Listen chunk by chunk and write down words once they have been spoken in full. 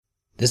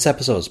This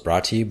episode is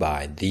brought to you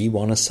by The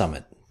Wellness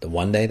Summit, the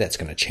one day that's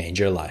going to change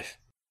your life.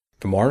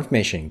 For more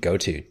information, go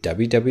to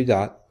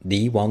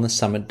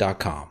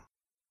www.thewellnesssummit.com.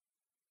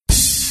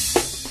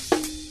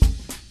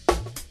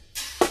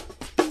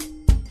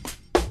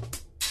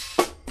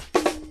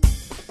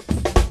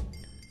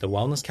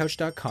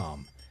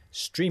 TheWellnessCouch.com,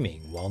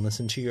 streaming wellness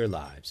into your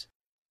lives.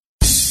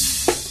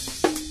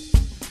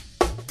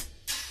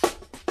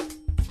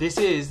 This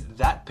is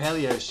That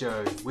Paleo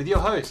Show with your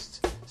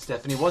hosts,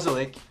 Stephanie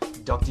Wozelick,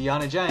 Dr.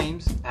 Yana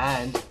James,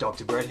 and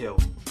Dr. Brett Hill.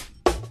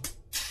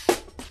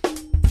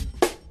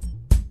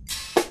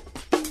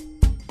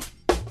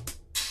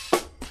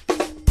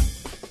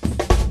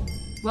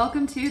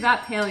 Welcome to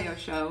That Paleo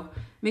Show,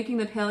 making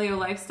the paleo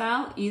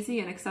lifestyle easy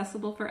and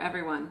accessible for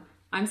everyone.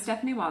 I'm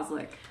Stephanie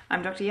Wozelick.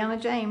 I'm Dr.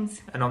 Yana James.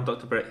 And I'm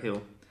Dr. Brett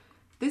Hill.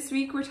 This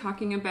week we're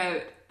talking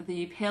about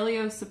the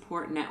Paleo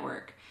Support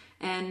Network.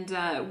 And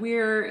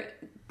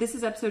this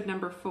is episode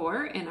number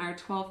 4 in our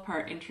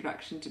 12-part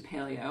introduction to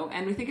paleo.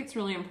 And we think it's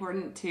really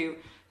important to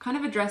kind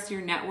of address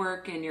your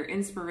network and your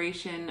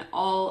inspiration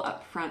all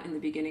up front in the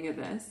beginning of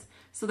this,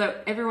 so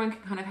that everyone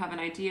can kind of have an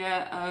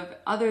idea of,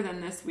 other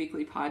than this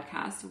weekly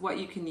podcast, what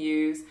you can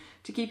use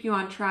to keep you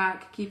on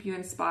track, keep you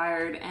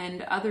inspired,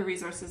 and other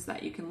resources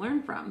that you can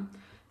learn from.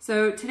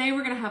 So today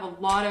we're going to have a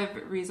lot of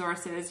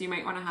resources. You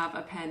might want to have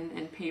a pen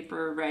and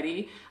paper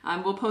ready.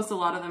 We'll post a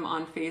lot of them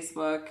on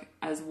Facebook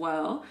as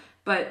well,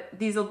 but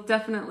these will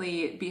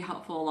definitely be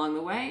helpful along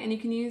the way, and you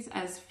can use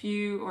as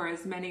few or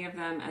as many of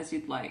them as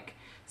you'd like.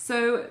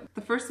 So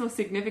the first most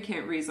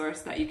significant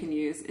resource that you can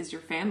use is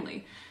your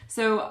family.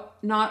 So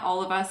not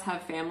all of us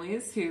have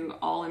families who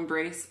all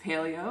embrace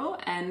paleo,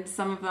 and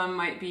some of them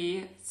might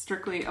be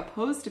strictly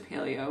opposed to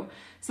paleo.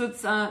 So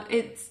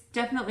it's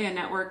definitely a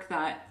network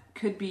that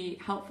could be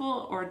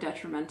helpful or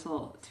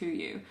detrimental to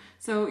you.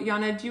 So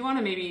Yana, do you want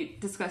to maybe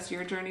discuss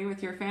your journey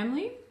with your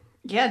family?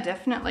 Yeah,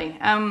 definitely.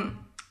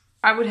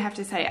 I would have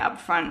to say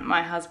up front,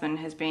 my husband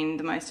has been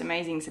the most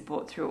amazing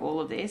support through all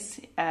of this.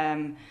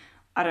 I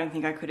don't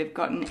think I could have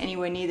gotten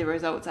anywhere near the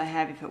results I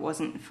have if it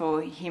wasn't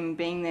for him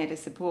being there to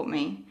support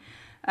me.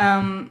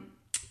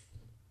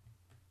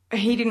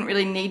 He didn't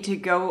really need to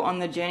go on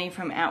the journey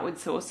from outward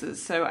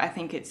sources, so I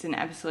think it's an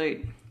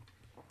absolute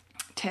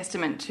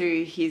testament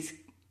to his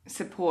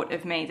support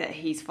of me that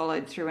he's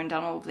followed through and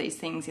done all of these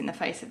things in the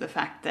face of the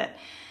fact that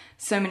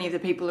so many of the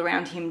people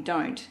around him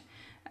don't.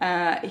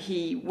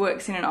 He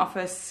works in an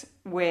office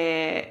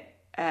where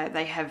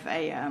they have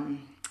a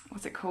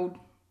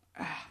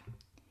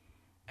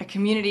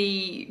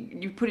community.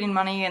 You put in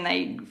money and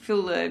they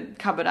fill the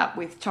cupboard up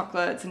with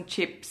chocolates and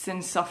chips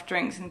and soft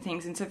drinks and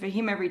things, and so for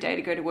him every day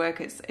to go to work,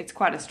 it's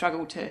quite a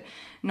struggle to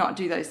not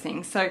do those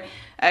things. So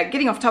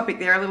getting off topic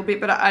there a little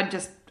bit, but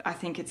I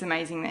think it's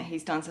amazing that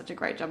he's done such a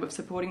great job of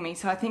supporting me.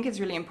 So I think it's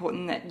really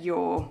important that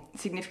your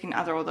significant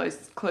other or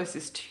those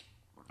closest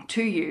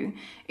to you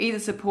either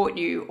support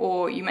you,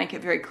 or you make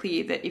it very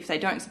clear that if they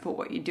don't support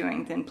what you're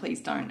doing, then please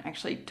don't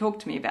actually talk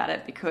to me about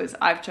it, because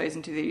I've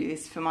chosen to do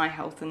this for my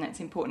health and that's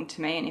important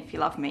to me, and if you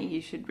love me, you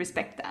should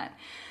respect that.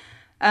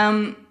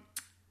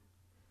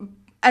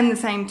 At the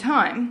same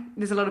time,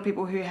 there's a lot of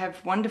people who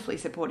have wonderfully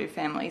supportive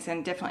families,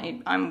 and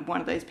definitely I'm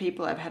one of those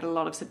people. I've had a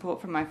lot of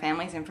support from my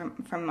families and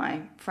from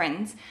my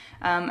friends.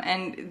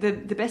 And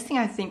the best thing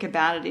I think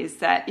about it is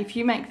that if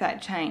you make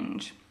that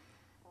change,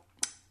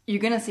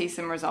 you're going to see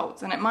some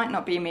results. And it might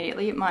not be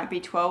immediately. It might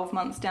be 12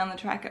 months down the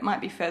track. It might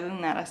be further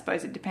than that. I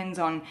suppose it depends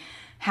on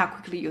how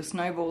quickly you're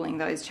snowballing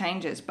those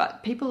changes.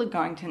 But people are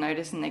going to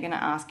notice, and they're going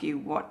to ask you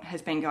what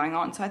has been going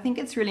on. So I think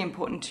it's really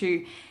important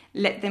to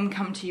let them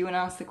come to you and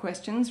ask the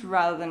questions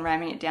rather than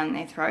ramming it down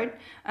their throat.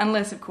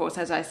 Unless, of course,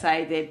 as I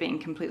say, they're being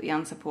completely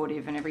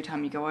unsupportive, and every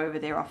time you go over,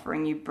 they're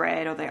offering you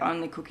bread, or they're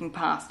only cooking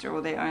pasta, or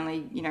they're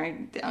only,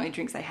 the only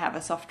drinks they have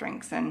are soft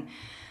drinks. And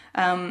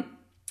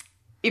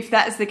if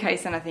that's the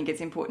case, then I think it's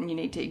important you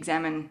need to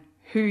examine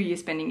who you're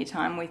spending your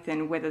time with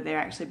and whether they're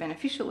actually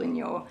beneficial in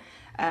your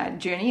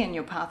journey and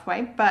your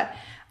pathway. But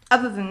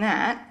other than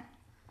that,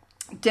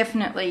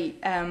 definitely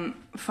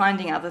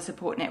finding other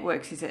support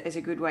networks is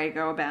a good way to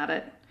go about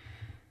it.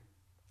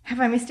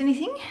 Have I missed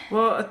anything?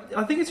 Well,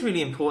 I think it's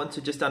really important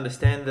to just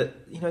understand that,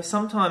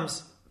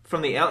 sometimes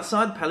from the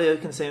outside, paleo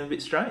can seem a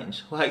bit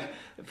strange. Like,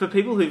 for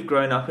people who've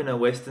grown up in a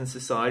Western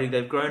society,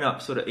 they've grown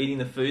up sort of eating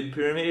the food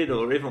pyramid,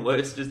 or even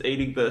worse, just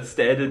eating the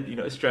standard,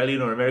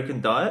 Australian or American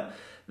diet,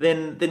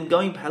 then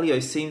going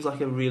paleo seems like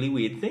a really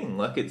weird thing.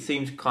 Like, it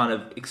seems kind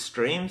of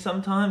extreme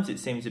sometimes, it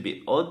seems a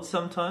bit odd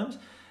sometimes.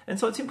 And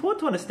so it's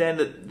important to understand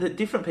that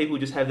different people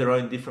just have their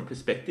own different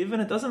perspective,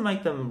 and it doesn't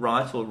make them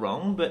right or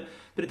wrong, but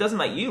it doesn't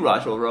make you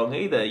right or wrong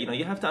either.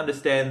 You have to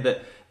understand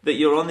that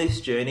you're on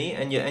this journey,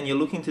 and you're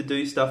looking to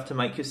do stuff to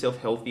make yourself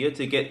healthier,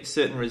 to get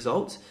certain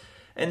results.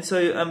 And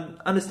so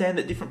understand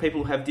that different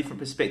people have different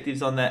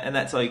perspectives on that, and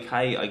that's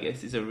okay, I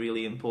guess, is a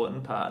really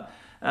important part.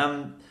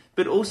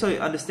 But also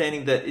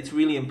understanding that it's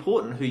really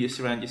important who you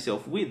surround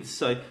yourself with.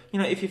 So,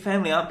 if your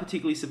family aren't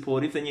particularly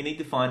supportive, then you need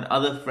to find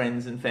other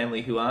friends and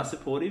family who are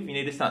supportive. You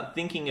need to start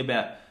thinking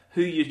about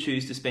who you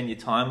choose to spend your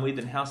time with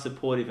and how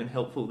supportive and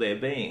helpful they're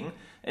being.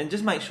 And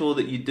just make sure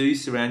that you do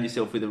surround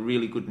yourself with a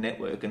really good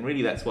network. And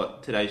really that's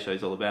what today's show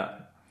is all about.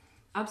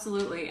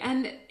 Absolutely.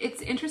 And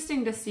it's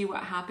interesting to see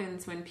what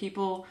happens when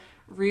people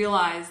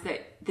realize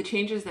that the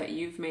changes that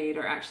you've made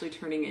are actually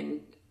turning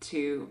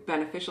into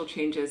beneficial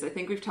changes. I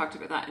think we've talked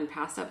about that in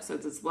past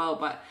episodes as well,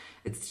 but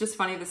it's just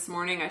funny. This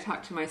morning I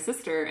talked to my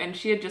sister and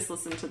she had just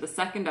listened to the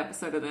second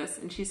episode of this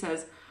and she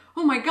says,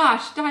 "Oh my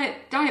gosh,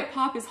 diet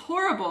pop is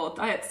horrible.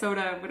 Diet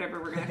soda,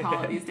 whatever we're going to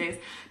call it these days.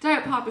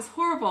 Diet pop is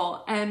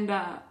horrible. And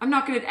I'm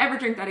not going to ever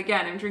drink that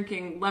again. I'm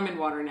drinking lemon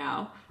water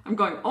now." I'm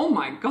going, "Oh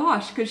my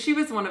gosh," because she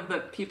was one of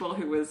the people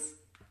who was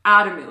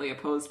adamantly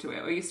opposed to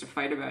it. We used to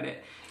fight about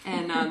it.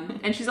 And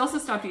and she's also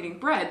stopped eating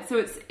bread. So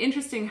it's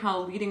interesting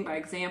how leading by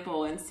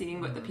example and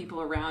seeing what the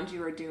people around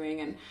you are doing.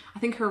 And I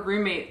think her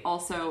roommate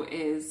also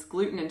is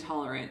gluten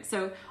intolerant.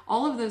 So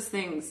all of those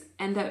things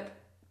end up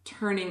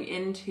turning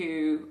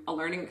into a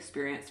learning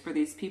experience for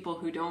these people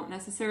who don't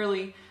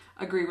necessarily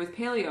agree with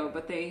paleo,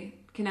 but they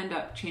can end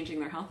up changing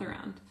their health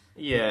around.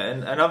 Yeah,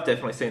 and I've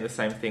definitely seen the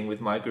same thing with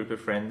my group of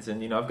friends.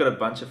 And, I've got a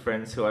bunch of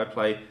friends who I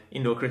play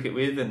indoor cricket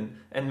with,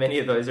 and many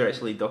of those are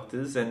actually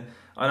doctors. And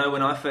I know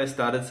when I first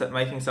started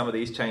making some of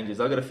these changes,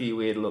 I got a few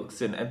weird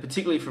looks. And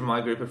particularly from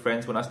my group of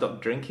friends, when I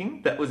stopped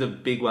drinking, that was a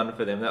big one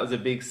for them. That was a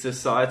big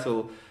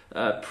societal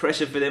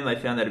pressure for them. They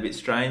found that a bit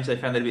strange. They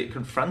found that a bit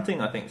confronting,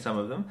 I think, some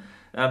of them.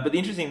 But the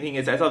interesting thing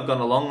is, as I've gone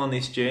along on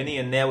this journey,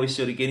 and now we're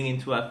sort of getting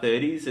into our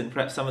 30s, and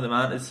perhaps some of them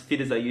aren't as fit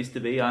as they used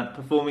to be, aren't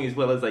performing as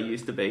well as they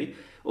used to be,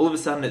 all of a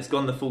sudden it's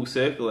gone the full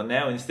circle, and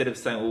now instead of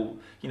saying, "Well,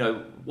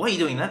 what are you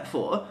doing that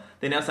for?"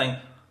 they're now saying,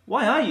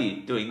 "Why are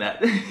you doing that?"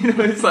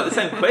 It's like the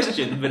same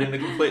question, but in a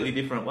completely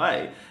different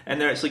way.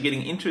 And they're actually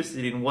getting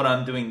interested in what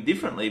I'm doing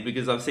differently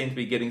because I seem to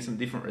be getting some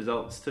different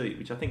results too,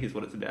 which I think is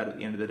what it's about at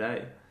the end of the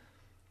day.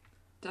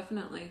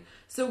 Definitely.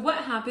 So what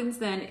happens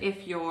then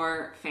if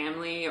your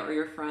family or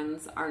your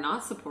friends are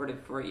not supportive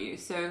for you?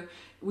 So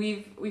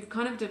we've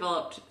kind of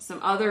developed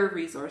some other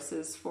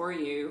resources for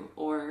you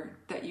or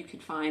that you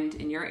could find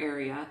in your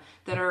area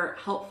that are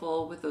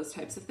helpful with those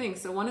types of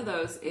things. So one of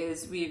those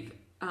is we've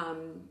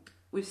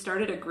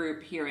started a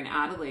group here in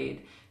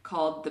Adelaide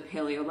called the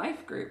Paleo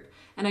Life Group.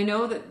 And I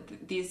know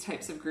that these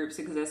types of groups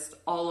exist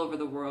all over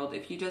the world.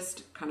 If you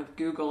just kind of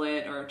Google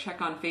it or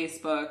check on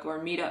Facebook or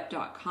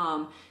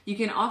meetup.com, you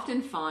can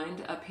often find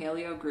a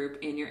paleo group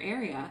in your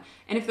area.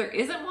 And if there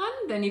isn't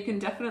one, then you can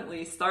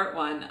definitely start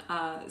one.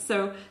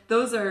 So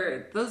those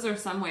are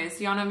some ways.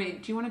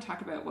 Yana, do you want to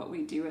talk about what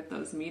we do at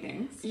those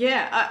meetings?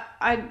 Yeah,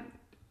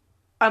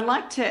 I'd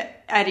like to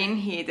add in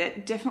here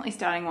that definitely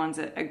starting one's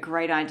a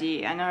great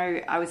idea. I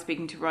know I was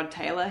speaking to Rod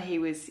Taylor. He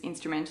was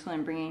instrumental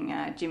in bringing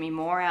Jimmy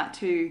Moore out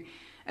to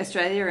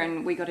Australia,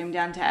 and we got him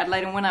down to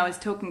Adelaide. And when I was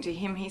talking to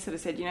him, he sort of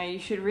said, you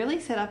should really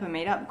set up a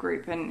meetup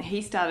group. And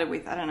he started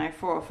with,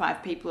 4 or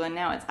 5 people, and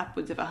now it's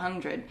upwards of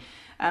 100,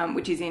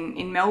 which is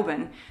in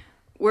Melbourne.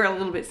 We're a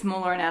little bit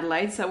smaller in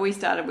Adelaide, so we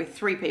started with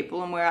 3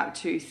 people, and we're up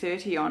to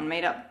 30 on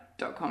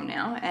meetup.com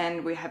now,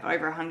 and we have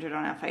over 100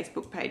 on our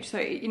Facebook page. So,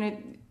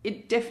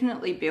 it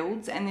definitely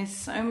builds, and there's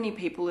so many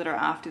people that are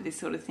after this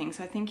sort of thing.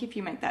 So I think if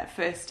you make that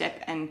first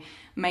step and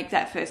make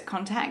that first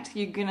contact,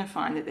 you're going to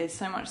find that there's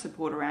so much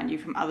support around you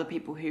from other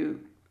people who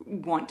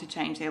want to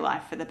change their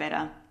life for the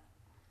better.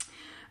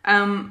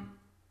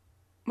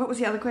 What was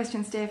the other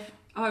question, Steph?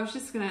 Oh, I was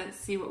just going to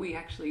see what we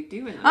actually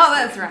do in those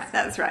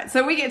that's right.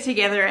 So we get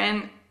together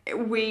and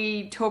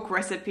we talk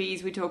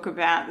recipes, we talk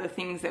about the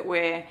things that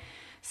we're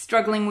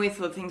struggling with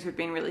or the things we've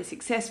been really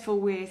successful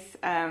with.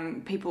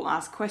 People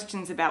ask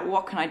questions about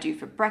what can I do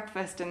for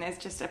breakfast, and there's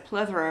just a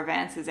plethora of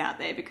answers out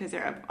there because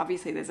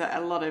there's a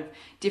lot of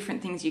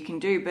different things you can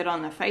do, but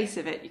on the face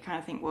of it you kind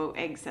of think, well,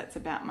 eggs, that's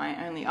about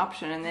my only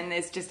option. And then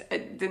there's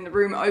then the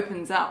room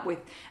opens up with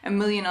a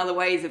million other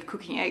ways of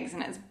cooking eggs,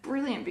 and it's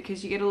brilliant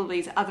because you get all of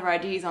these other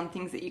ideas on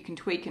things that you can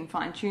tweak and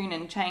fine tune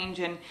and change.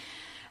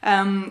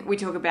 And we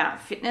talk about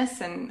fitness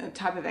and the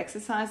type of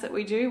exercise that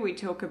we do. We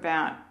talk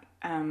about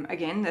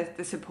again,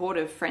 the support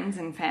of friends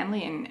and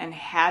family, and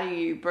how do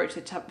you broach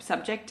the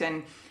subject,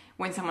 and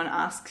when someone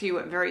asks you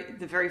at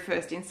the very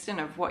first instant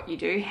of what you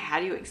do, how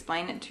do you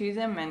explain it to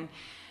them? And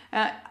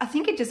I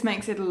think it just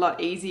makes it a lot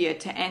easier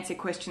to answer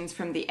questions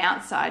from the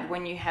outside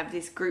when you have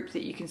this group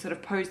that you can sort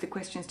of pose the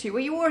questions to,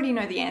 where you already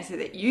know the answer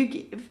that you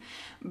give,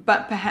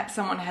 but perhaps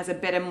someone has a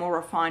better, more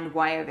refined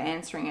way of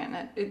answering it,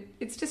 and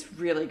it's just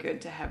really good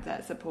to have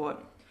that support.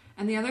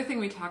 And the other thing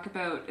we talk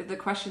about, the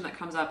question that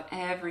comes up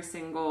every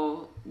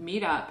single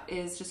meetup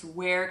is just,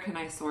 where can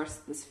I source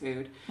this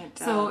food? It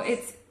does. So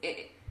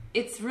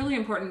it's really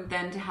important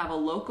then to have a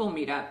local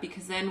meetup,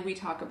 because then we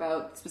talk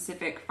about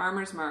specific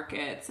farmers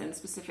markets and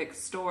specific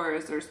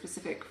stores or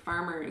specific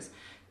farmers,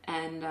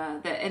 and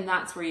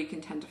that's where you can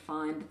tend to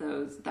find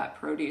that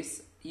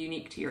produce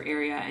unique to your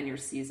area and your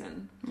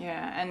season.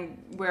 Yeah,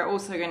 and we're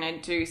also going to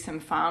do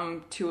some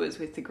farm tours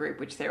with the group,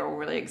 which they're all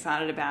really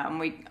excited about.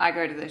 And I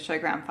go to the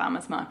Showground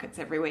farmers markets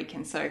every week,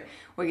 and so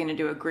we're going to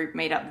do a group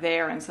meetup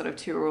there and sort of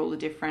tour all the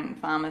different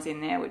farmers in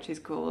there, which is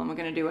cool. And we're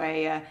going to do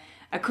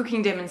a a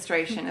cooking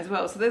demonstration as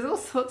well. So there's all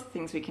sorts of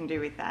things we can do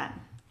with that.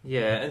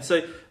 Yeah, and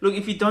so look,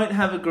 if you don't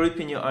have a group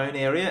in your own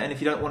area, and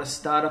if you don't want to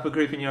start up a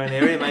group in your own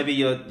area, maybe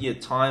you're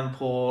time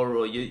poor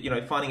or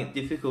you're finding it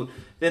difficult,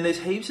 then there's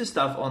heaps of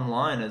stuff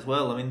online as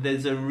well. I mean,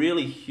 there's a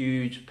really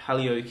huge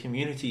paleo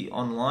community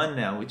online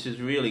now, which is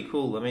really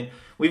cool. I mean,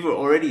 we've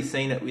already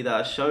seen it with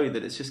our show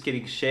that it's just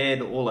getting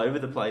shared all over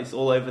the place,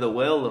 all over the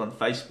world, on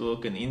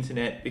Facebook and the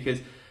internet, because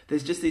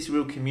there's just this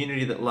real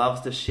community that loves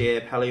to share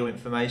paleo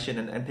information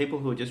and people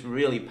who are just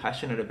really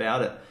passionate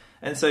about it.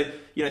 And so,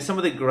 some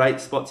of the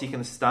great spots you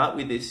can start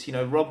with this,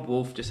 Rob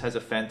Wolf just has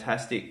a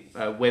fantastic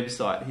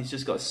website. He's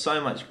just got so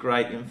much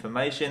great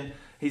information.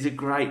 He's a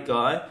great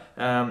guy.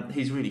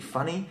 He's really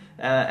funny.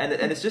 And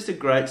it's just a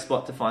great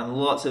spot to find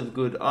lots of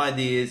good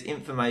ideas,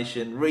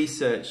 information,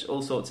 research,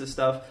 all sorts of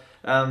stuff.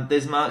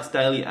 There's Mark's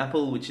Daily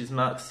Apple, which is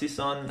Mark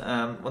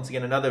Sisson. Once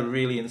again, another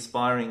really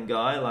inspiring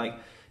guy.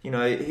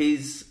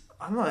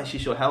 I'm not actually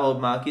sure how old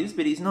Mark is,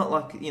 but he's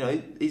not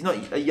he's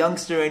not a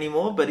youngster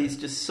anymore, but he's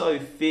just so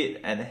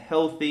fit and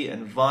healthy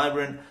and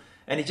vibrant.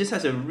 And he just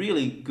has a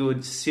really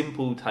good,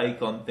 simple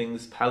take on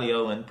things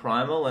paleo and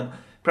primal. And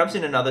perhaps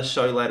in another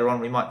show later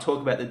on, we might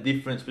talk about the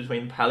difference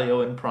between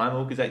paleo and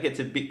primal, because that gets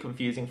a bit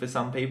confusing for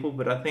some people.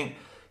 But I think,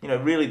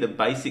 really the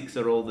basics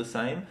are all the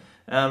same.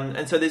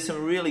 And so there's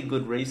some really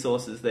good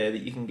resources there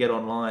that you can get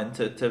online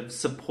to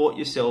support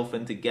yourself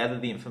and to gather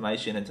the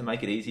information and to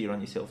make it easier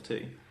on yourself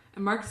too.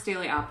 And Mark's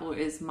Daily Apple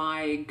is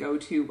my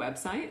go-to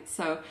website.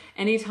 So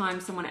anytime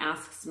someone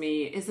asks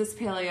me, is this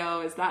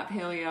paleo, is that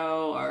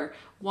paleo, or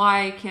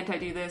why can't I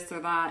do this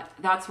or that,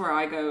 that's where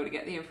I go to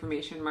get the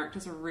information. Mark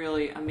does a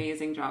really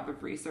amazing job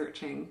of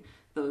researching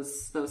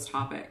those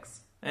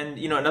topics. And,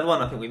 another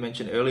one I think we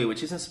mentioned earlier,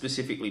 which isn't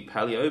specifically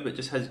paleo, but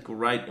just has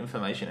great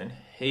information and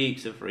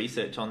heaps of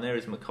research on there,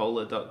 is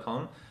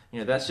Macola.com.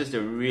 That's just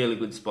a really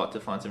good spot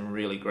to find some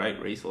really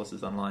great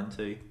resources online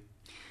too.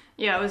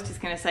 Yeah, I was just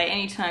going to say,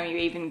 anytime you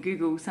even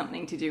Google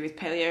something to do with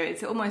paleo,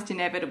 it's almost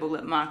inevitable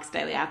that Mark's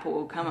Daily Apple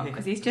will come up,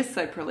 because he's just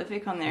so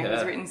prolific on there. Yeah.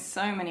 He's written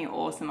so many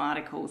awesome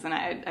articles, and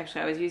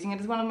I was using it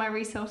as one of my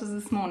resources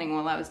this morning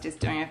while I was just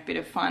doing a bit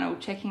of final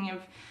checking of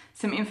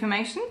some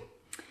information.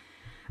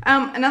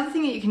 Another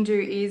thing that you can do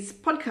is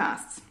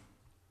podcasts.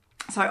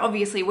 So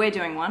obviously we're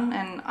doing one,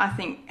 and I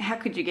think, how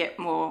could you get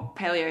more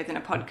paleo than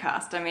a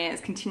podcast? I mean,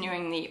 it's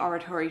continuing the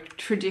oratory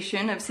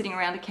tradition of sitting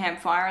around a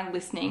campfire and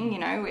listening.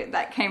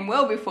 That came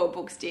well before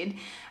books did.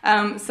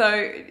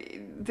 So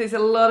there's a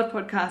lot of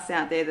podcasts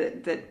out there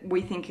that we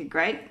think are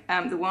great.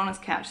 The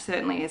Wellness Couch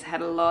certainly has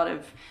had a lot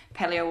of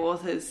paleo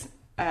authors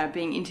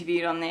being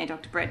interviewed on there.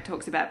 Dr. Brett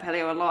talks about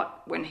paleo a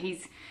lot when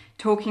he's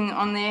talking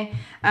on there.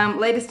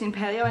 Latest in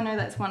Paleo, I know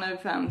that's one of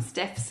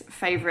Steph's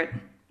favourite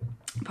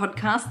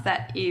podcast.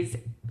 That is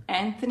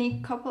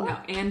Anthony Coppola?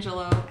 No,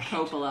 Angelo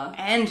Coppola.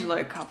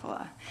 Angelo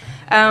Coppola.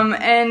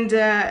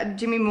 And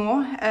Jimmy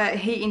Moore,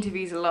 he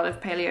interviews a lot of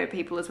paleo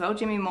people as well.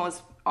 Jimmy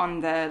Moore's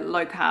on the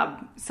low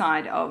carb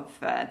side of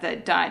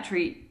the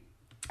dietary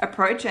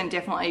approach and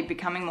definitely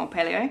becoming more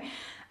paleo.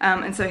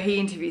 And so he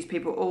interviews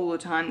people all the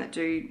time that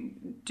do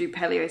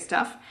paleo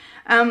stuff.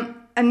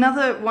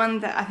 Another one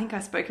that I think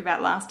I spoke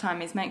about last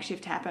time is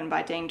Makeshift Happen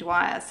by Dean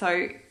Dwyer.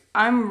 So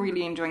I'm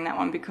really enjoying that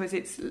one because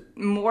it's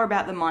more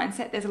about the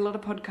mindset. There's a lot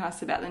of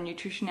podcasts about the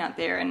nutrition out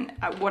there, and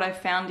what I've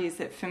found is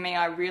that for me,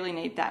 I really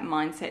need that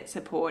mindset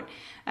support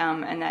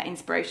and that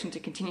inspiration to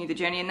continue the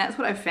journey. And that's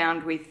what I've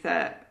found with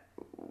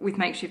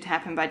Makeshift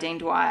Happen by Dean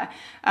Dwyer.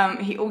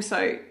 He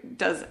also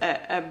does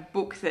a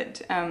book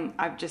that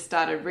I've just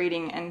started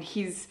reading, and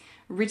his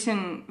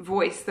written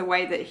voice, the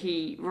way that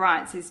he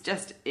writes, is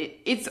just,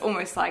 it's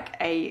almost like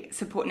a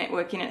support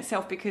network in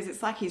itself, because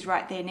it's like he's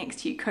right there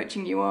next to you,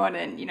 coaching you on,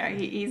 and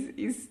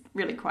he's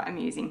really quite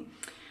amusing.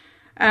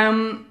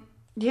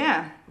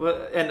 Yeah.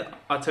 Well, and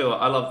I tell you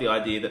what, I love the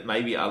idea that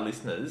maybe our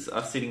listeners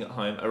are sitting at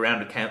home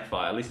around a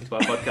campfire listening to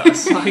our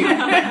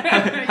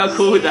podcast. How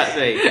cool would that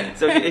be?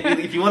 So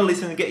if you want to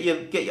listen, get your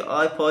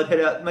iPod,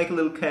 head out, make a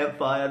little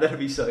campfire. That'd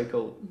be so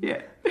cool.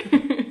 Yeah.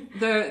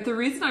 The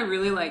reason I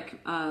really like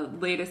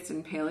Latest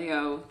in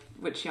Paleo,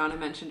 which Yana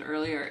mentioned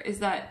earlier, is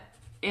that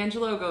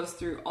Angelo goes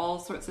through all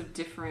sorts of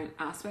different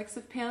aspects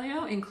of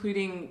paleo,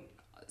 including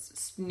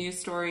news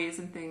stories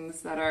and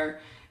things that are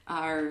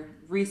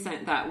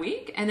recent that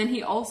week. And then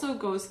he also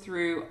goes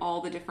through all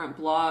the different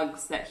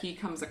blogs that he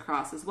comes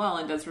across as well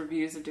and does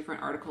reviews of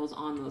different articles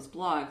on those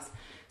blogs.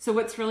 So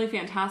what's really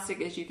fantastic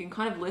is you can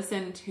kind of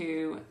listen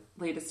to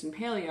Latest in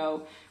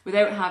Paleo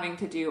without having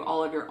to do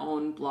all of your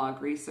own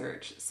blog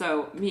research.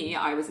 So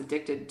I was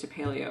addicted to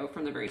paleo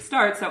from the very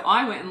start. So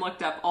I went and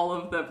looked up all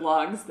of the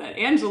blogs that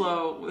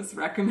Angelo was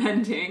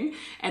recommending,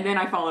 and then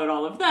I followed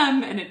all of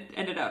them, and it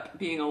ended up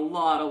being a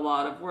lot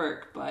of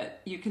work.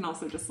 But you can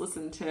also just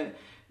listen to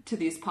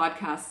these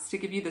podcasts to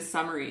give you the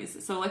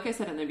summaries. So like I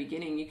said in the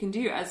beginning, you can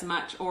do as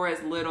much or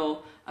as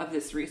little of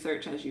this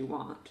research as you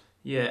want.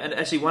 Yeah, and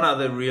actually one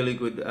other really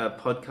good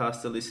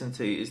podcast to listen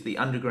to is the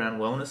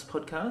Underground Wellness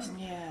podcast.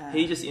 Yeah.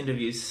 He just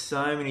interviews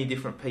so many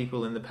different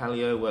people in the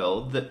paleo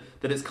world that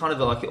it's kind of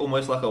like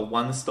almost like a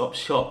one-stop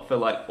shop for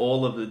like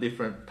all of the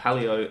different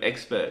paleo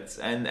experts.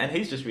 And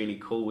he's just really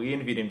cool. We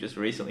interviewed him just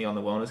recently on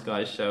the Wellness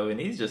Guys show, and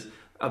he's just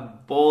a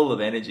ball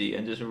of energy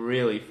and just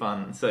really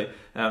fun. So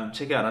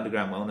check out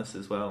Underground Wellness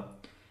as well.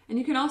 And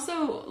you can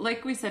also,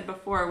 like we said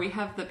before, we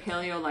have the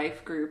Paleo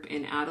Life group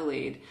in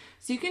Adelaide.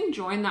 So you can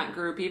join that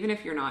group even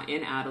if you're not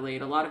in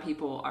Adelaide. A lot of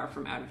people are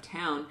from out of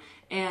town.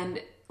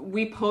 And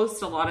we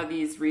post a lot of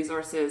these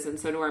resources, and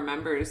so do our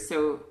members.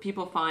 So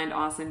people find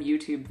awesome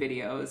YouTube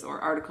videos or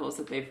articles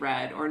that they've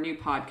read or new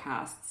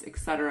podcasts,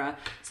 etc.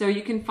 So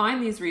you can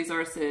find these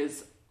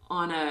resources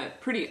on a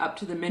pretty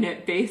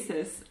up-to-the-minute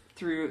basis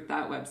through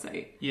that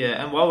website.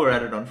 Yeah, and while we're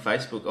at it on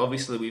Facebook,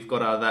 obviously we've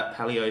got our That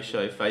Paleo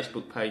Show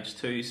Facebook page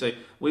too. So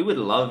we would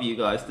love you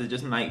guys to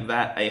just make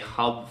that a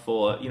hub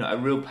for, a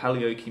real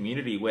paleo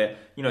community where,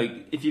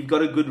 if you've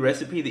got a good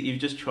recipe that you've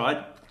just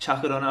tried,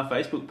 chuck it on our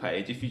Facebook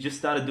page. If you just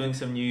started doing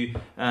some new,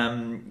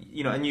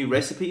 a new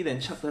recipe, then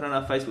chuck that on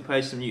our Facebook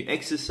page, some new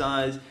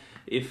exercise.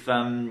 If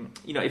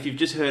you've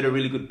just heard a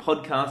really good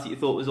podcast that you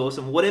thought was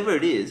awesome, whatever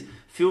it is,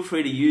 feel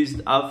free to use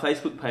our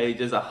Facebook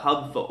page as a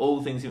hub for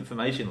all things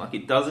information. Like,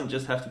 it doesn't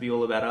just have to be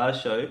all about our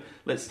show.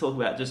 Let's talk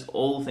about just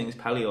all things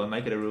paleo and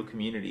make it a real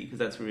community, because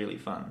that's really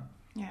fun.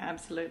 Yeah,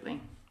 absolutely.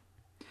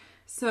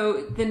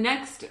 So the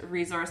next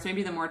resource,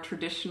 maybe the more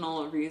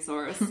traditional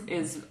resource,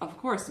 is, of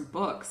course,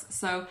 books.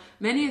 So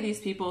many of these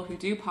people who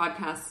do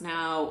podcasts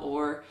now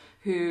or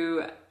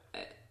who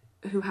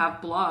have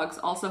blogs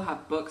also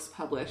have books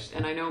published,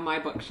 and I know my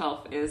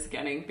bookshelf is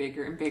getting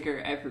bigger and bigger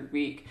every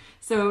week.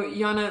 So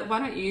Jana, why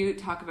don't you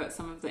talk about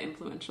some of the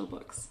influential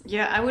books?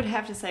 Yeah, I would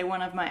have to say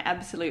one of my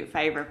absolute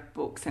favourite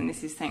books, and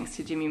this is thanks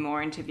to Jimmy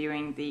Moore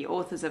interviewing the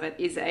authors of it,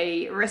 is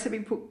a recipe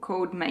book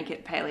called Make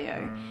It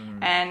Paleo.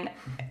 And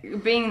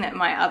being that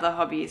my other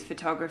hobby is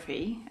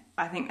photography,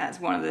 I think that's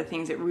one of the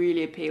things that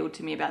really appealed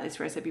to me about this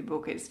recipe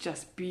book. It's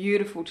just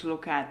beautiful to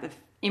look at. The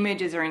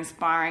images are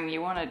inspiring.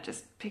 You want to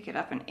just pick it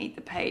up and eat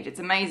the page. It's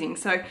amazing.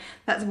 So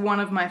that's one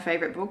of my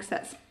favourite books.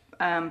 That's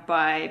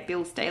by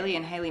Bill Staley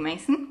and Haley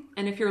Mason.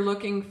 And if you're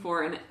looking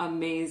for an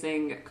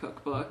amazing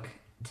cookbook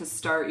to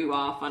start you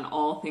off on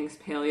all things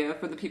paleo,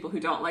 for the people who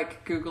don't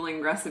like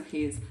Googling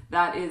recipes,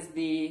 that is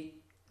the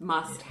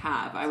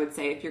must-have. I would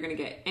say if you're going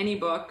to get any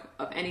book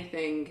of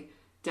anything,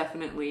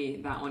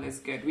 definitely that one is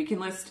good. We can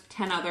list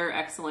 10 other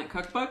excellent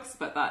cookbooks,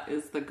 but that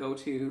is the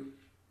go-to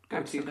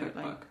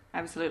cookbook.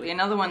 Absolutely.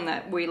 Another one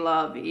that we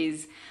love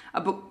is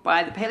a book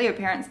by the Paleo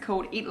Parents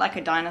called Eat Like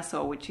a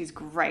Dinosaur, which is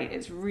great.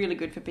 It's really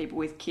good for people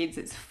with kids.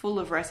 It's full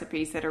of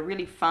recipes that are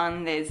really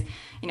fun. There's,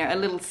 a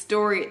little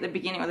story at the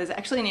beginning, or there's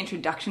actually an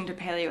introduction to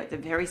paleo at the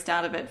very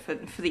start of it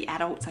for the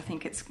adults, I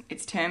think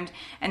it's termed.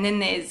 And then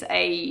there's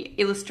a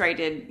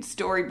illustrated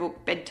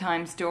storybook,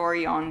 bedtime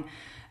story on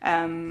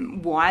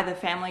why the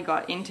family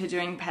got into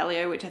doing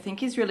paleo, which I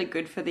think is really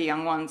good for the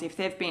young ones. If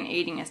they've been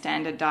eating a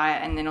standard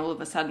diet and then all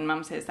of a sudden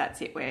mum says,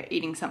 that's it, we're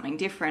eating something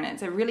different,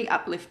 it's a really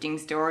uplifting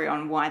story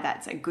on why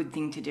that's a good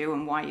thing to do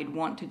and why you'd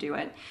want to do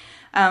it.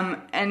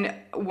 And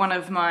one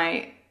of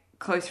my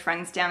close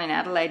friends down in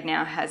Adelaide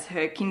now has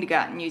her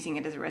kindergarten using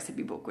it as a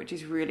recipe book, which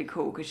is really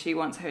cool because she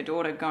wants her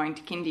daughter going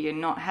to kindy and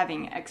not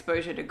having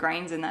exposure to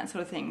grains and that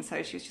sort of thing.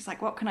 So she was just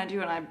like, what can I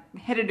do? And I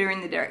headed her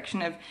in the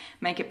direction of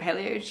Make It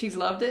Paleo. She's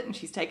loved it and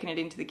she's taken it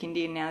into the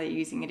kindy, and now they're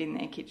using it in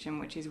their kitchen,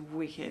 which is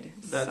wicked.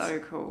 That's so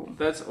cool.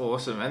 That's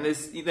awesome. And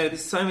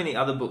there's so many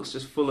other books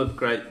just full of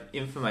great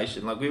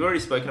information. Like, we've already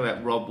spoken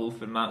about Rob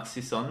Wolf and Mark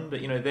Sisson, but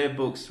their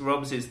books,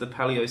 Rob's is The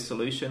Paleo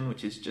Solution,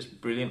 which is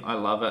just brilliant. I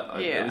love it.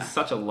 It was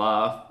such a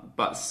laugh,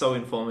 but so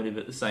informative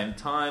at the same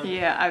time.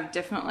 Yeah, I've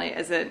definitely,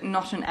 as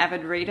not an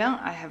avid reader,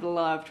 I have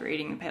loved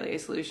reading The Paleo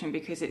Solution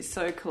because it's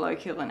so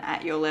colloquial and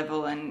at your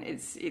level, and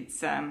it's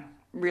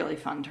really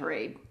fun to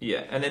read.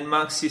 Yeah, and then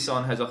Mark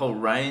Sisson has a whole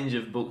range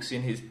of books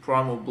in his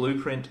Primal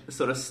Blueprint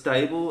sort of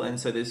stable, and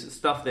so there's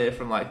stuff there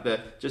from like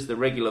the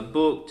regular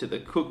book to the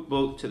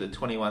cookbook to the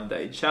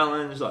 21-day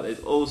challenge. Like, there's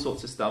all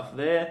sorts of stuff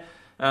there.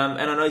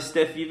 And I know,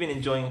 Steph, you've been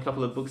enjoying a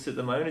couple of books at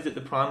the moment. Is it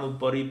The Primal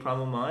Body,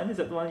 Primal Mind? Is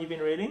that the one you've been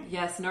reading?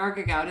 Yes, Nora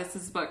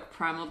Gagaudis' book,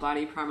 Primal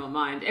Body, Primal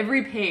Mind.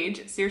 Every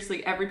page,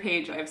 seriously, every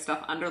page I have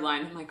stuff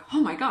underlined. I'm like, oh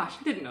my gosh,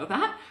 I didn't know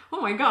that.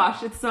 Oh my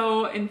gosh, it's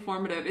so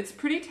informative. It's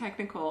pretty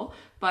technical,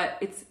 but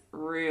it's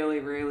really,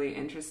 really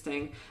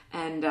interesting.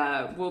 And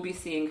we'll be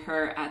seeing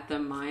her at the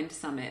Mind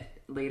Summit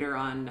later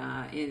on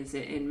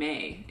in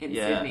May in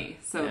Sydney.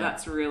 So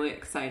that's really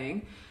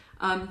exciting.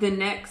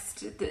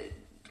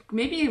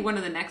 Maybe one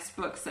of the next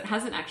books that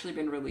hasn't actually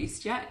been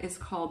released yet is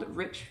called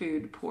Rich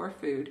Food, Poor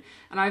Food.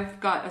 And I've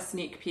got a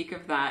sneak peek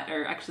of that,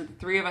 or actually the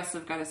three of us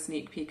have got a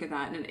sneak peek of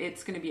that, and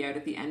it's going to be out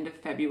at the end of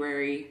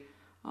February.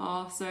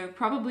 So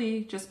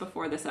probably just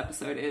before this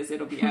episode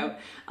it'll be out.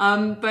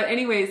 But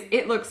anyways,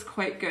 it looks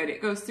quite good.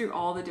 It goes through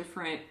all the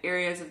different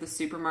areas of the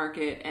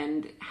supermarket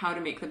and how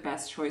to make the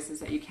best choices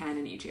that you can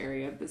in each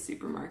area of the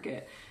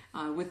supermarket.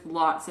 with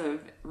lots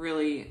of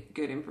really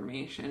good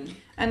information.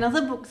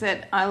 Another book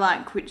that I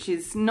like, which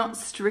is not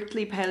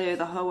strictly paleo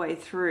the whole way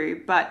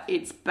through, but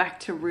it's back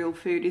to real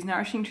food, is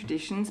Nourishing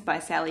Traditions by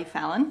Sally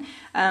Fallon.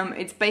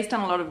 It's based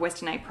on a lot of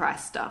Weston A.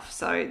 Price stuff,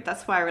 so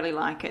that's why I really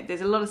like it.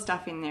 There's a lot of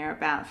stuff in there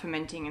about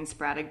fermenting and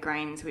sprouted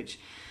grains, which,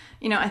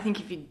 you know, I think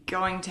if you're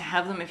going to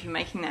have them, if you're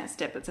making that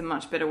step, it's a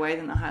much better way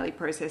than the highly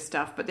processed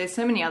stuff. But there's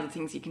so many other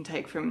things you can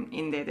take from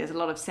in there. There's a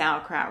lot of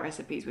sauerkraut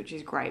recipes, which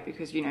is great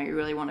because, you know, you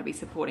really want to be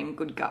supporting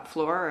good gut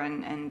flora,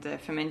 and the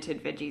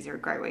fermented veggies are a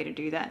great way to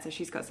do that. So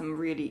she's got some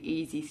really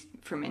easy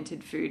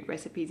fermented food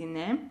recipes in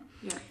there.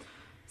 Yeah.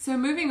 So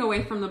moving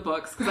away from the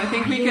books, because I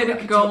think we Yeah, we could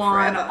could go talk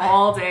on forever.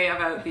 all day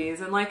about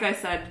these. And like I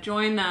said,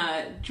 join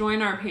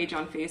our page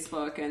on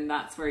Facebook, and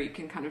that's where you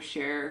can kind of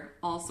share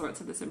all sorts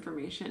of this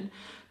information.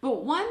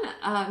 But one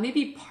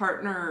maybe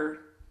partner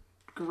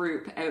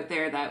group out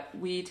there that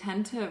we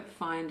tend to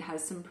find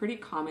has some pretty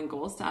common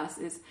goals to us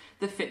is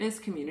the fitness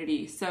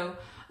community. So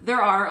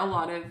there are a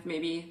lot of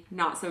maybe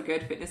not so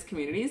good fitness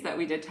communities that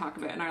we did talk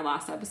about in our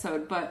last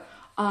episode, but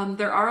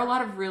there are a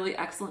lot of really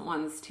excellent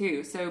ones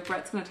too. So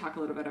Brett's going to talk a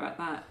little bit about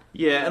that.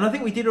 Yeah, and I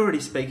think we did already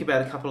speak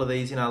about a couple of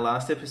these in our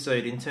last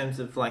episode in terms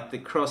of like the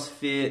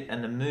CrossFit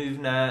and the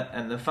MoveNat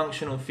and the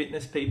functional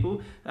fitness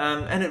people.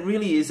 And it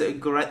really is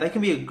they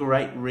can be a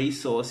great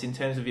resource in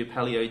terms of your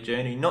paleo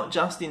journey, not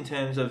just in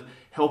terms of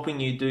helping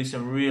you do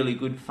some really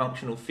good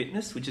functional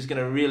fitness, which is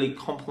going to really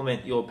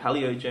complement your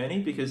paleo journey,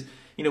 because,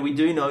 you know, we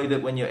do know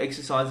that when you're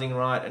exercising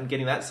right and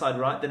getting that side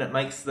right, then it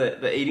makes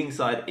the eating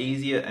side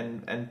easier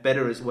and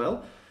better as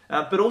well.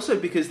 But also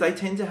because they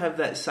tend to have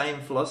that same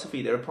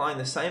philosophy. They're applying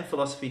the same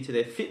philosophy to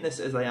their fitness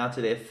as they are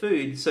to their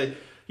food. So,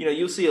 you know,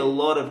 you'll see a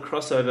lot of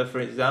crossover, for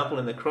example,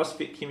 in the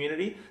CrossFit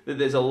community, that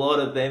there's a lot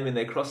of them in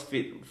their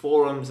CrossFit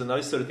forums and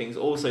those sort of things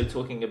also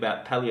talking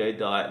about paleo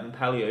diet and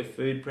paleo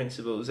food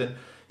principles. And,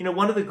 you know,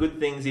 one of the good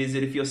things is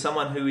that if you're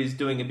someone who is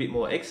doing a bit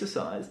more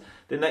exercise,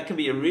 then that can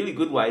be a really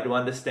good way to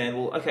understand,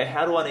 well, okay,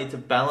 how do I need to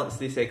balance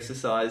this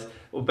exercise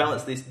or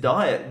balance this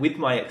diet with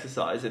my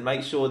exercise and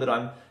make sure that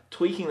I'm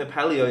tweaking the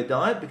paleo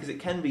diet, because it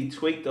can be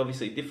tweaked,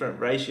 obviously, different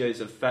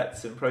ratios of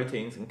fats and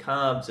proteins and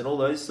carbs and all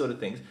those sort of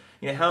things.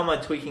 You know, how am I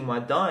tweaking my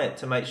diet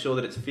to make sure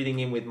that it's fitting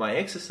in with my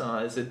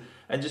exercise,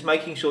 and just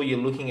making sure you're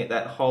looking at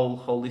that whole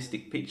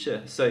holistic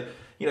picture. So,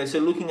 you know, so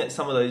looking at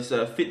some of those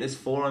fitness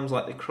forums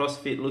like the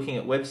CrossFit, looking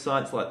at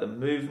websites like the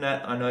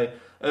MoveNat. I know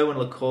Erwin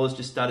LaCour's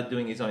just started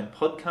doing his own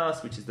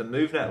podcast, which is the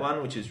MoveNat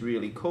one, which is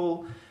really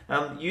cool.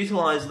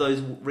 Utilize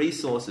those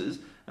resources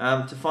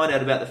to find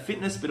out about the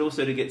fitness, but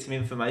also to get some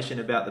information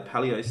about the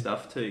paleo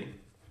stuff too.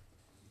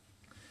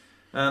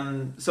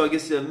 So I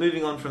guess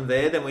moving on from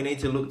there, then we need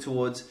to look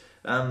towards,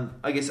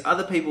 I guess,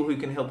 other people who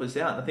can help us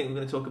out. I think we're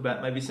going to talk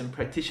about maybe some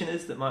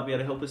practitioners that might be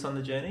able to help us on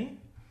the journey.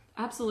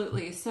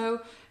 Absolutely.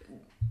 So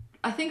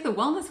I think the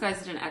Wellness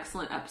Guys did an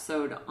excellent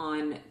episode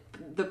on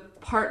the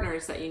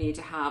partners that you need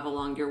to have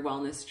along your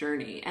wellness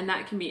journey. And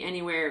that can be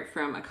anywhere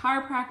from a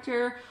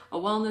chiropractor, a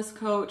wellness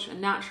coach, a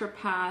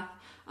naturopath,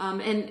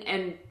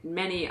 and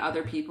many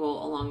other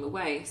people along the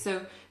way.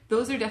 So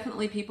those are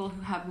definitely people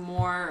who have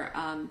more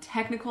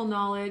technical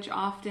knowledge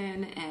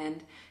often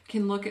and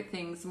can look at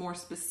things more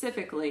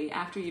specifically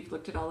after you've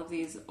looked at all of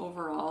these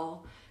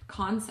overall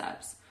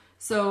concepts.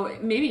 So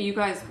maybe you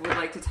guys would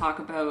like to talk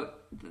about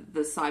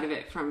the side of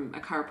it from a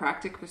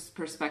chiropractic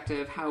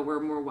perspective, how we're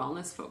more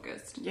wellness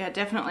focused. Yeah,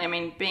 definitely. I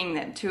mean, being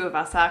that two of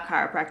us are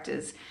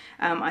chiropractors,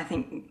 I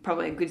think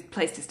probably a good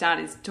place to start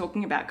is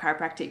talking about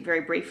chiropractic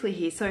very briefly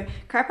here. So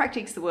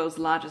chiropractic is the world's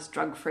largest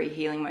drug-free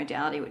healing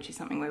modality, which is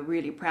something we're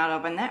really proud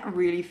of, and that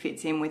really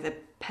fits in with a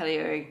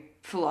paleo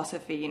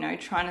philosophy, you know,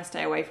 trying to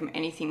stay away from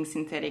anything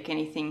synthetic,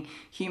 anything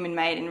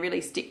human-made, and really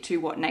stick to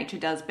what nature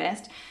does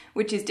best,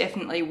 which is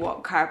definitely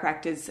what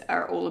chiropractors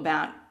are all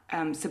about,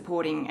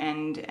 supporting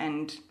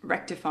and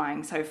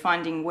rectifying. So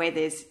finding where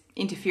there's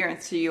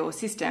interference to your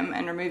system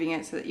and removing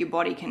it so that your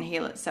body can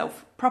heal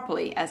itself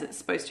properly as it's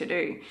supposed to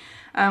do.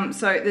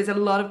 So there's a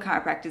lot of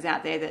chiropractors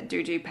out there that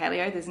do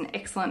paleo. There's an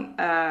excellent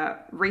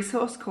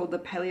resource called the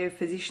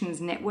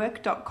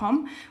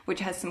paleophysiciansnetwork.com, which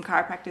has some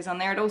chiropractors on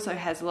there. It also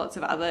has lots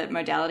of other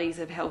modalities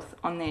of health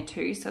on there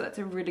too. So that's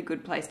a really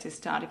good place to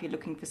start if you're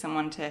looking for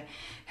someone to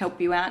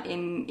help you out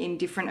in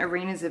different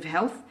arenas of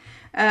health.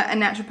 A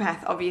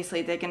naturopath,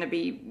 obviously, they're going to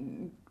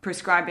be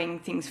prescribing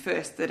things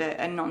first that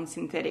are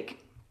non-synthetic.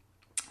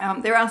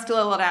 There are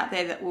still a lot out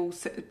there that will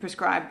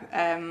prescribe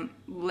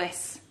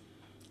less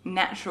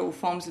natural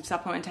forms of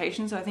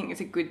supplementation, so I think it's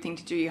a good thing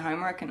to do your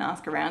homework and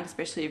ask around,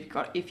 especially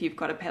if you've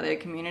got a paleo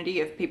community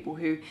of people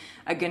who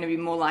are going to be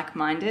more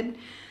like-minded.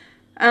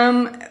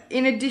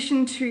 In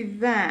addition to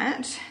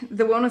that,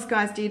 the Wellness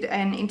Guys did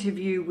an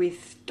interview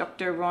with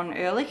Dr. Ron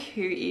Ehrlich,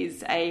 who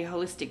is a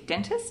holistic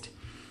dentist,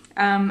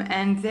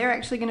 and they're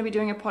actually going to be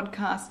doing a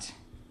podcast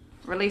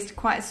released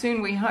quite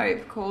soon, we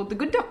hope, called The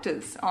Good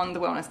Doctors on the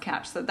Wellness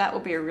Couch. So that will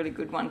be a really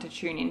good one to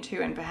tune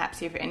into, and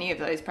perhaps if any of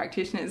those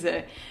practitioners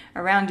are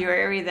around your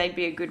area, they'd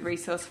be a good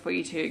resource for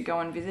you to go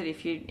and visit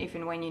if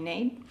and when you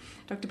need.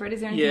 Dr. Brett,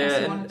 is there anything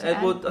else you wanted to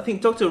add? Well, I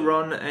think Dr.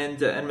 Ron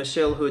and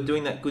Michelle, who are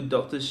doing that Good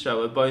Doctors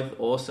show, are both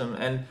awesome,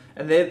 and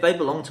they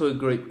belong to a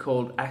group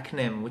called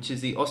ACNEM, which is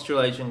the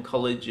Australasian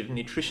College of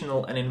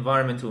Nutritional and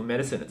Environmental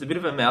Medicine. It's a bit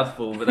of a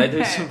mouthful, but they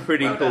do some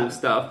pretty cool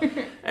stuff.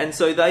 And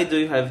so they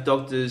do have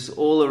doctors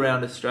all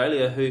around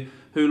Australia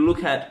who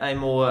look at a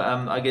more,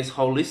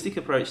 holistic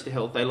approach to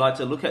health. They like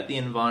to look at the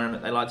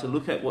environment. They like to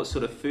look at what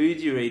sort of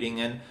foods you're eating,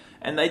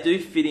 and they do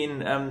fit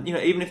in,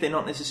 even if they're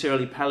not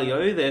necessarily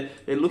paleo,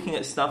 they're looking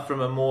at stuff from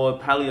a more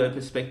paleo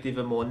perspective,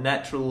 a more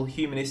natural,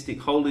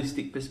 humanistic,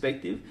 holistic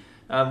perspective,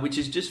 which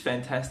is just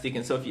fantastic.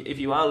 And so if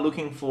you are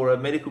looking for a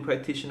medical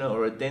practitioner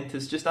or a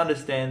dentist, just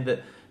understand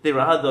that there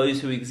are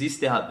those who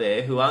exist out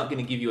there who aren't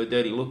going to give you a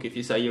dirty look if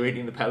you say you're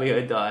eating the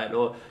paleo diet,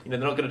 or they're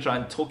not going to try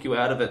and talk you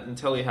out of it and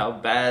tell you how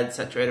bad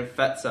saturated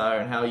fats are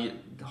and how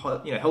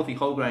healthy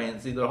whole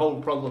grains. The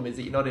whole problem is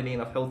that you're not eating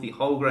enough healthy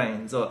whole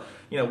grains, or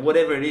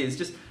whatever it is.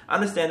 Just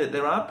understand that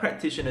there are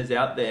practitioners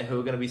out there who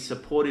are going to be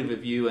supportive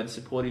of you and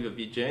supportive of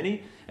your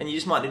journey, and you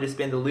just might need to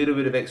spend a little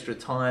bit of extra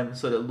time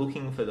sort of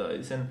looking for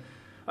those. And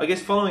I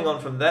guess following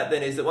on from that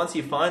then is that once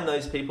you find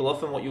those people,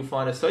 often what you'll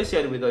find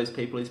associated with those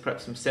people is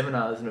perhaps some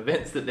seminars and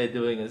events that they're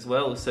doing as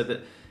well, so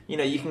that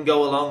you can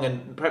go along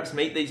and perhaps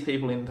meet these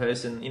people in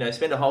person,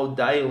 spend a whole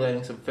day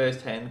learning some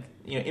first-hand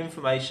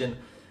information,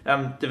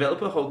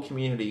 develop a whole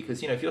community,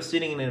 because if you're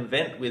sitting in an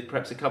event with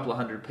perhaps a couple of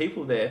hundred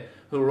people there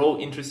who are all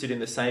interested in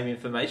the same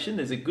information,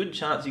 there's a good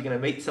chance you're going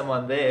to meet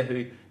someone there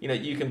who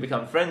you can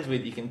become friends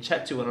with, you can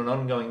chat to on an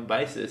ongoing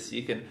basis,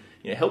 you can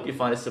help you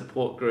find a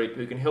support group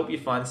who can help you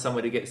find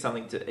somewhere to get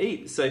something to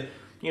eat. So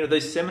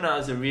those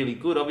seminars are really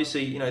good.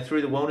 Obviously,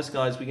 through the Wellness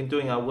Guys, we've been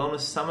doing our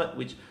Wellness Summit,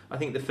 which I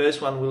think the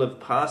first one will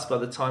have passed by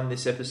the time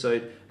this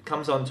episode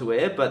comes on to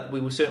air, but we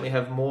will certainly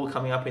have more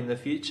coming up in the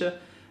future.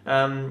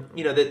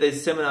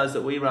 There's seminars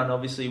that we run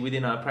obviously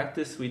within our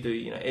practice. We do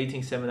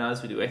eating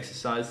seminars, we do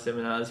exercise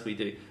seminars, we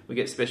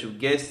get special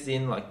guests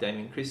in like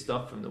Damien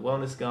Christoph from the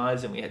Wellness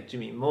Guys, and we had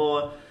Jimmy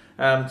Moore.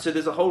 So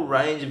there's a whole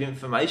range of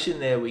information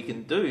there we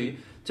can do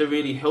to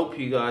really help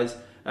you guys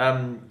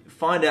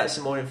find out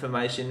some more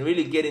information,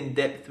 really get in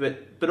depth,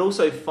 but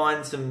also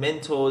find some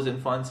mentors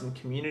and find some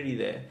community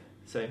there.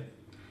 So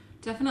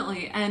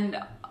definitely. And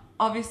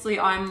obviously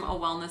I'm a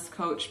wellness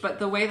coach, but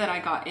the way that I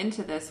got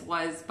into this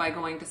was by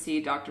going to see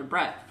Dr.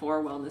 Brett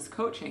for wellness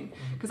coaching,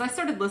 because I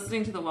started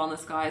listening to the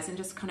Wellness Guys and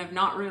just kind of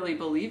not really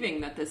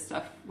believing that this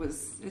stuff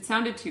it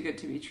sounded too good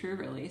to be true,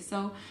 really.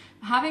 So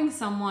having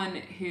someone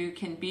who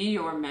can be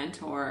your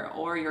mentor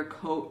or your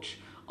coach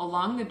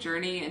along the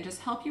journey and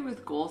just help you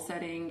with goal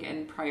setting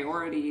and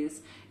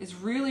priorities is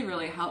really,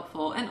 really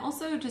helpful. And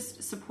also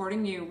just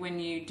supporting you when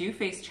you do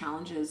face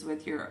challenges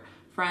with your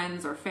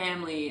friends or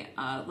family,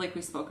 like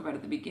we spoke about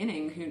at the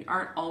beginning, who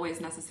aren't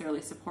always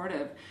necessarily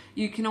supportive.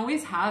 You can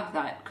always have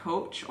that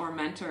coach or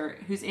mentor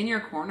who's in your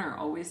corner,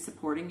 always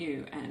supporting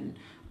you and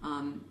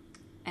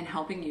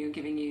helping you,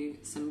 giving you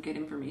some good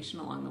information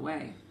along the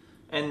way.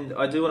 And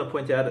I do want to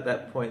point out at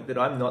that point that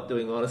I'm not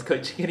doing wellness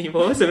coaching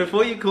anymore. So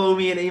before you call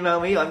me and email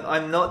me,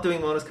 I'm not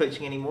doing wellness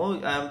coaching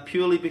anymore,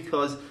 purely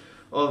because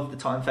of the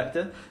time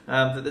factor.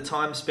 That the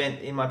time spent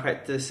in my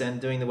practice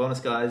and doing the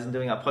Wellness Guys and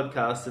doing our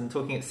podcast and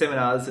talking at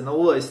seminars and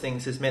all those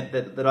things has meant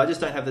that I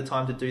just don't have the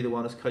time to do the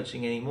wellness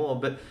coaching anymore.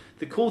 But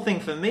the cool thing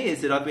for me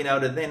is that I've been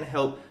able to then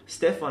help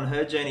Steph on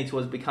her journey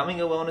towards becoming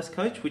a wellness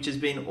coach, which has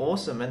been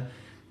awesome. And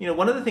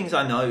one of the things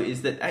I know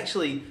is that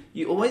actually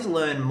you always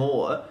learn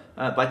more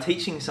by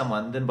teaching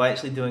someone than by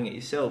actually doing it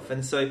yourself.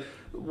 And so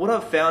what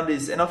I've found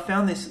is, and I've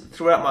found this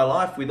throughout my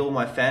life with all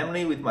my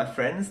family, with my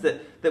friends,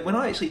 that when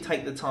I actually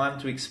take the time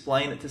to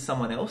explain it to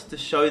someone else, to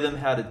show them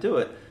how to do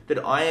it,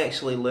 that I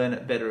actually learn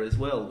it better as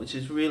well, which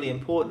is really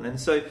important. And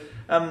so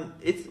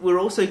we're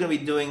also going to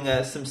be doing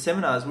some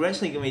seminars. We're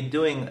actually going to be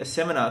doing a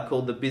seminar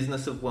called The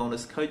Business of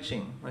Wellness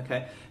Coaching.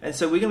 Okay, and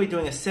so we're going to be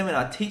doing a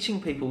seminar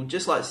teaching people,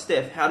 just like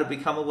Steph, how to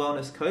become a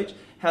wellness coach,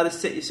 how to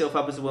set yourself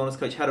up as a wellness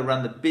coach, how to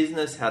run the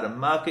business, how to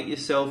market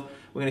yourself.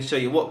 We're going to show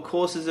you what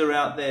courses are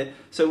out there.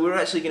 So we're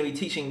actually going to be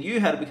teaching you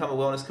how to become a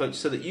wellness coach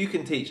so that you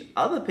can teach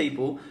other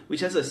people,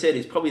 which, as I said,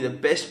 is probably the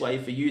best way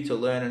for you to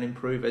learn and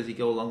improve as you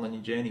go along on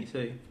your journey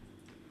too.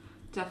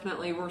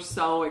 Definitely. We're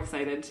so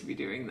excited to be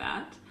doing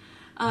that.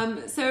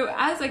 So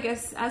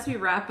as we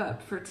wrap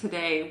up for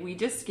today, we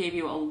just gave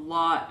you a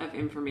lot of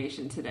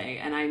information today,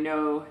 and I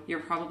know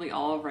you're probably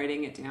all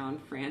writing it down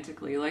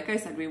frantically. Like I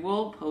said, we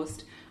will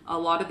post a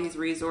lot of these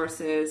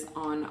resources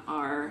on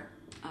our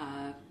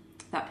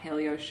That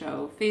Paleo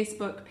Show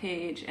Facebook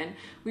page, and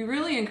we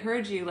really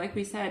encourage you, like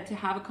we said, to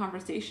have a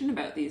conversation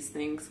about these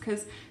things,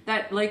 because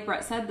that, like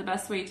Brett said, the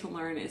best way to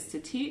learn is to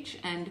teach,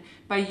 and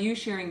by you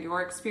sharing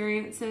your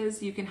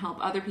experiences, you can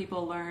help other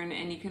people learn,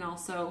 and you can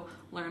also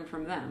learn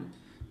from them.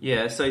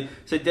 Yeah, so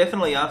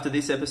definitely after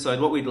this episode,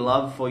 what we'd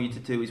love for you to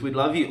do is we'd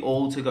love you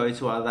all to go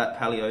to our That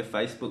Paleo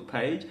Facebook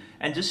page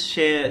and just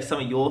share some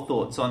of your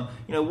thoughts on,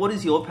 what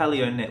is your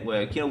paleo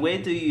network? Where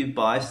do you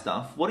buy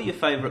stuff? What are your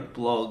favourite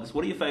blogs?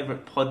 What are your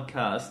favourite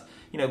podcasts?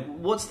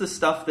 What's the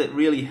stuff that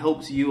really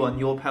helps you on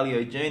your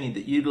paleo journey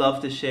that you'd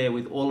love to share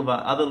with all of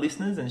our other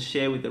listeners and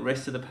share with the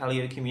rest of the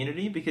paleo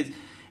community? Because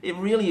it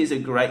really is a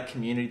great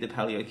community, the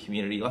paleo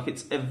community. Like,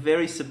 it's a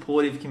very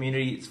supportive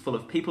community. It's full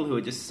of people who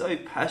are just so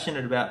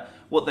passionate about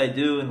what they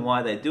do and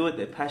why they do it.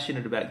 They're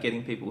passionate about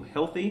getting people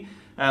healthy.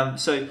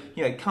 So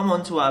come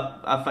onto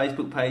our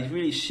Facebook page,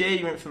 really share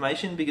your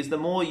information, because the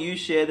more you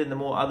share, then the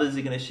more others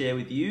are going to share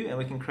with you, and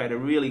we can create a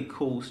really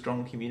cool,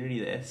 strong community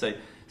there. So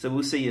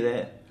we'll see you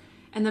there.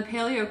 And the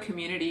paleo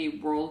community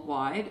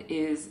worldwide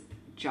is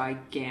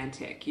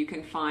gigantic. You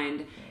can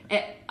find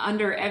it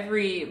under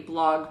every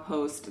blog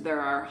post. There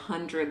are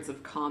hundreds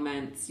of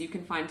comments. You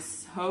can find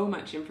so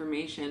much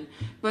information,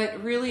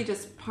 but really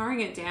just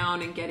paring it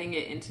down and getting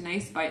it into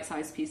nice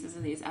bite-sized pieces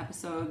in these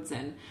episodes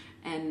and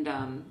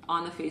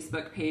on the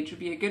Facebook page would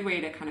be a good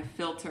way to kind of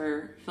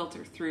filter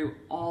through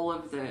all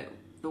of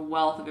the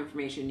wealth of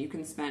information. You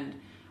can spend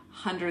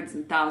hundreds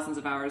and thousands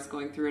of hours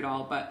going through it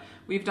all, but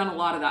we've done a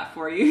lot of that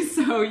for you,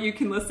 so you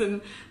can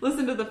listen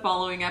to the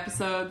following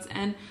episodes,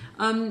 and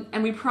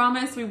we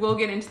promise we will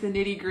get into the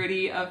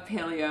nitty-gritty of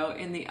paleo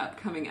in the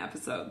upcoming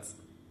episodes.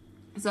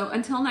 So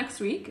until next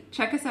week,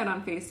 check us out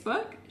on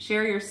Facebook,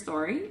 share your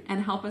story,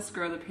 and help us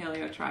grow the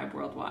paleo tribe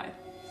worldwide.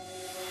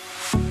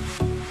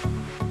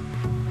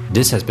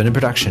 This has been a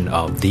production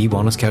of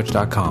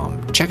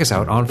TheWellnessCouch.com. Check us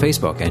out on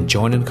Facebook and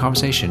join in the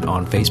conversation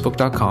on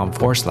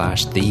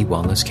Facebook.com/The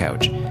Wellness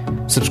Couch.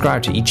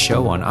 Subscribe to each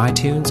show on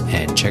iTunes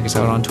and check us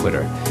out on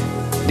Twitter.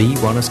 The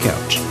Wellness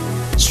Couch,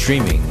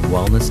 streaming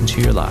wellness into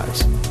your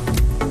lives.